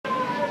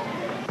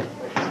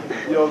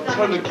Yo,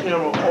 turn the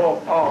camera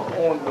off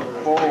on the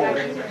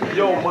phone.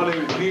 Yo, my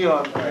name is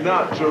Leon,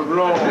 not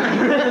Jerome.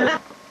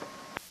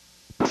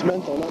 It's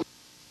mental.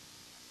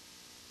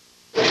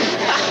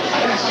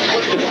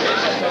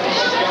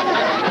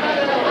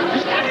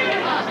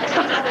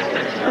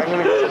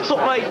 Oh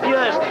my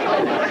god!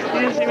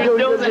 You didn't even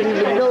know that.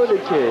 Even know the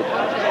kid.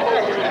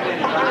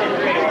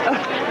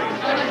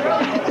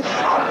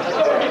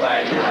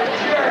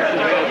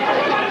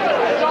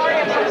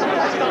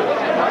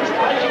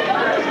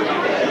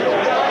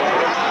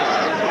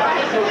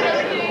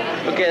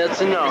 Okay,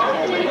 that's a no.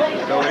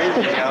 No, it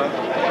isn't, yo.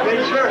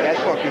 That's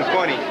fucking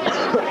funny.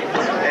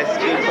 That's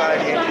good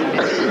body.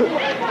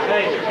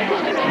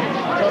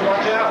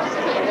 Watch out.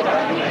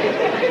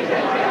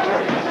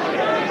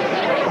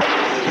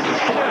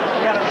 I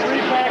got a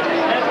 3-pack.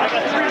 I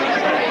got 3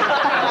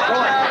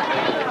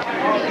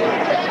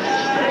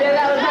 Yeah,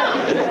 that was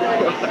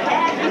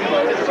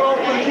It's all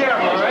from the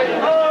camera, right?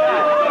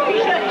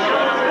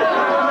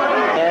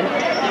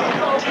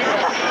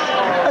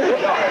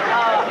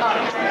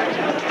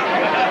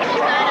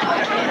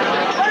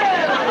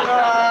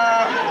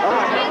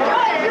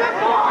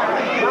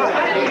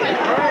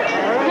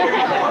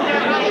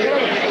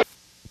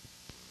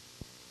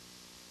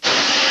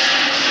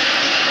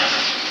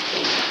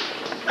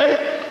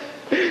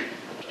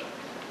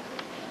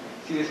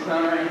 See this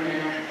clown right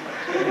here?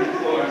 On the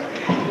floor.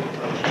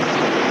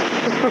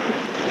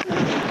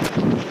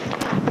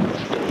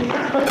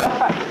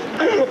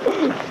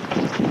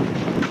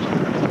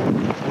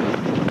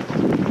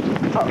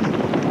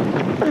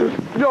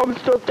 No, I'm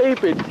still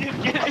taping.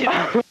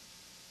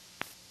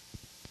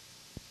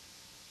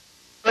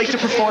 Like to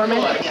perform it?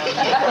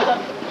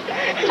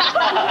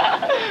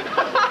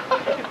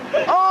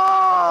 Oh!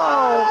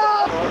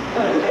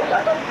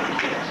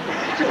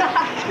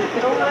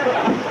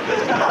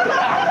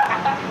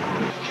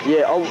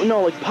 Yeah, oh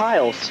no, like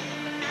piles.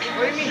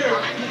 What do you mean?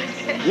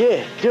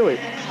 Yeah, do it.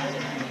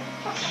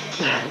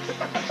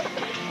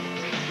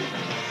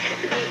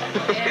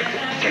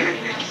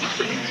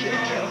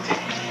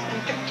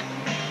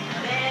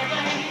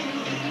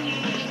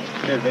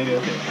 Yeah, video.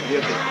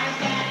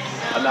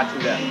 I'm not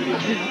doing that.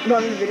 Video.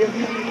 Not in the video.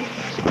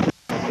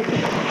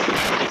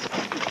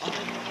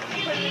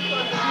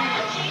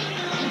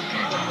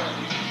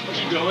 What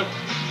you doing?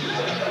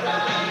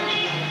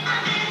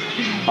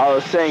 I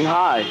was saying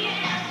hi.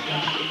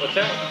 What's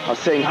that? I was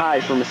saying hi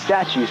from a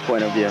statue's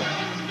point of view.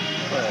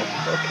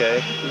 Oh,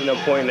 okay. You're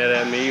not pointing that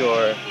at me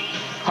or...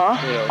 Huh?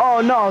 Yeah.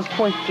 Oh no, I was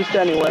pointing just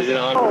anyway. Is it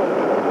on? Oh.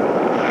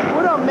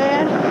 What up,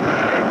 man?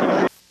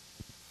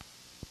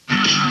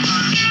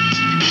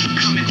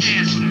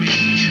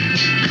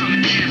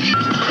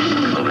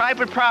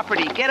 Private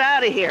property. Get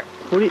out of here.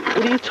 What are you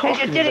talking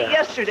about? And you did it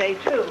yesterday,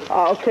 too.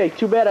 Oh, okay.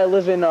 Too bad I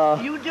live in,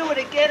 You do it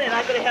again, and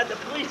I'm going to have the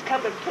police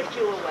come and put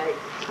you away.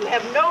 You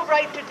have no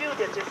right to do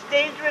this. It's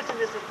dangerous, and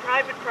this is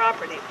private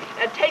property.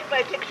 And take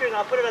my picture, and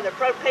I'll put it on the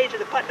front page of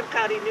the Putnam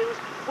County News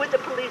with the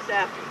police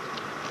after you.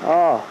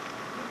 Oh.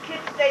 You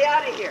kids, stay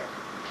out of here.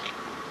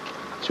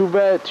 Too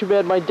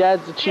bad my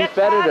dad's the chief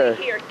Get editor. out of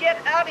here.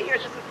 Get out of here.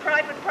 This is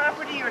private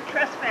property. You're a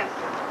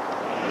trespasser.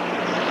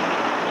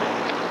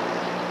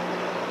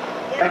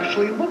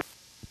 Actually, look.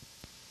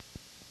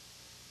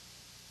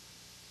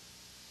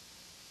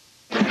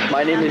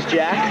 My name is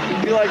Jack.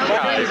 You like my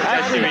name?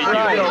 Nice to meet you.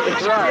 Right,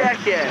 it's right.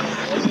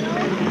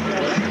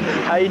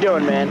 How you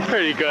doing, man?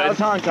 Pretty good. How's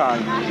Hong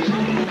Kong?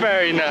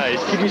 Very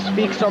nice. Could you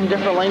speak some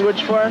different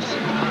language for us?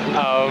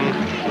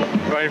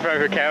 Right in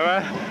front of the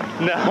camera?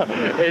 No,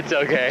 it's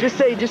okay. Just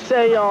say,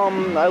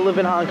 I live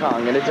in Hong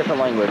Kong in a different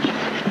language.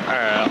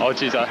 我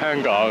住在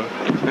香港。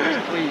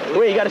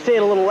 Wait, you gotta say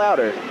it a little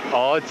louder.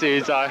 我住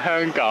在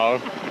香港。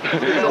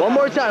 One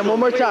more time.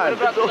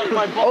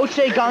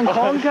 Oche Gong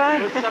Kong Kai?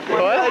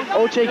 What?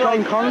 Oche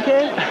Gong Kong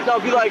Kai? No,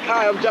 be like,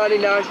 hi, I'm Johnny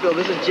Knoxville.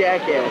 This is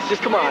Jackass.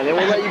 Just come on, and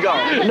we'll let you go.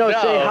 No,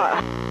 say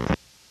hi.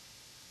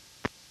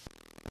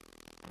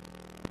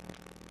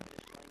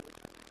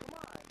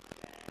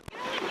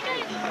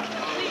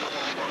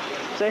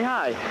 Say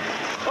hi.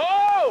 Oh!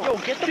 Yo,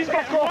 get the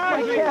fuck off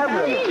my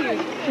camera.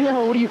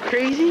 No, what are you,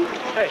 crazy?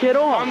 Get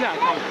off. Calm down.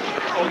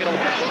 Oh, get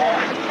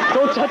away.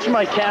 Don't touch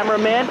my camera,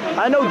 man.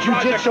 I know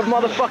jujitsu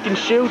motherfucking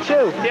shoe,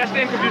 too. He has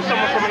to interview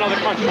someone from another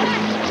country.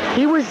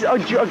 He was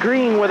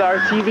agreeing with our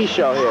TV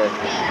show here.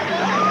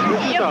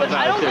 Yeah, but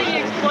I don't think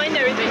you explained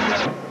everything.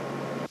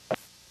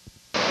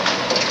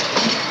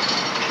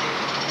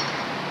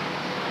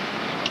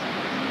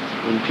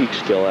 In peak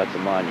skill at the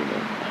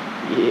monument.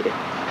 Yeah.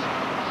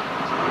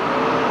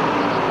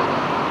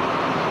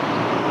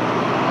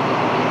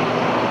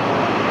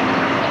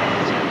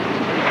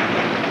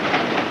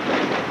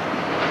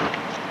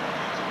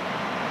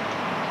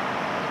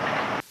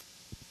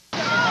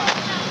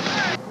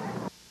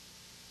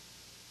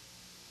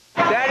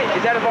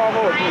 Is that a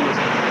Volvo or Beast?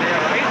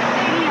 Yeah, right?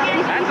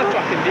 That's a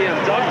fucking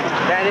BMW.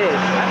 That is.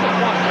 That's a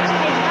fuck.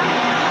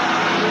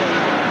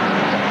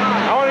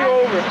 I want to go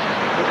over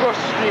across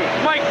the street.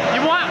 Mike,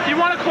 you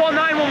want to call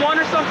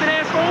 911 or something,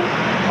 asshole?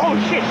 Oh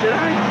shit, should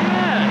I?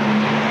 Yeah.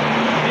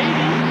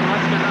 Maybe.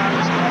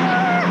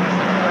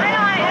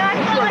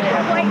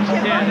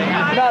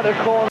 Now they're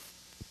calling.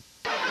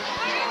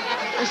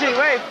 Let's see,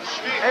 wave.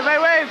 Everybody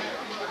wave.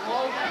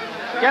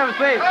 Gavin,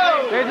 wave.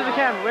 Wave to the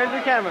camera. Wave to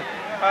the camera.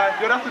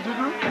 Yo, that's the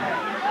doo-doo.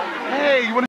 Hey, you want